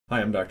Hi,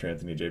 I'm Dr.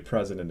 Anthony J.,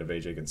 president of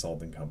AJ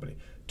Consulting Company.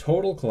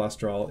 Total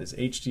cholesterol is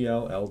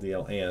HDL,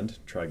 LDL, and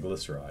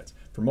triglycerides.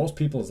 For most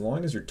people, as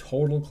long as your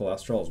total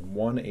cholesterol is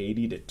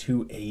 180 to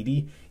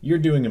 280, you're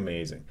doing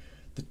amazing.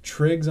 The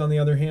trigs, on the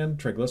other hand,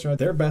 triglycerides,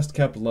 they're best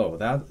kept low.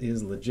 That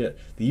is legit.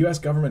 The US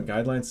government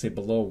guidelines say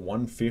below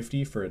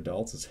 150 for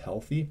adults is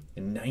healthy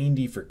and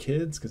 90 for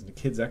kids because the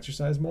kids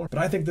exercise more. But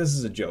I think this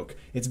is a joke.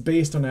 It's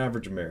based on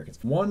average Americans.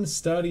 One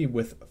study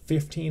with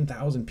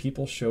 15,000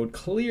 people showed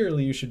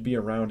clearly you should be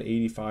around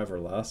 85 or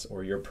less,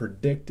 or your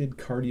predicted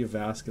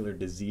cardiovascular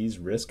disease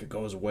risk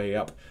goes way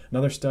up.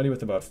 Another study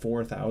with about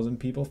 4,000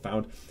 people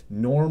found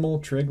normal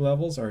trig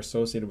levels are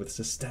associated with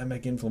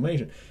systemic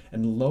inflammation,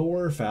 and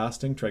lower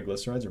fasting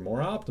triglycerides are more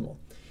optimal.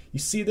 You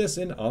see this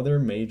in other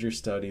major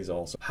studies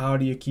also. How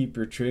do you keep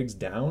your trigs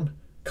down?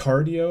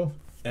 Cardio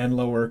and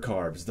lower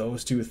carbs,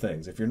 those two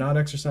things. If you're not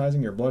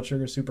exercising, your blood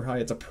sugar is super high,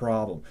 it's a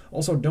problem.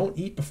 Also, don't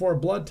eat before a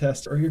blood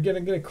test or you're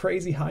gonna get a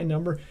crazy high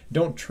number.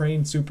 Don't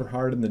train super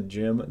hard in the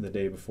gym the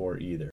day before either.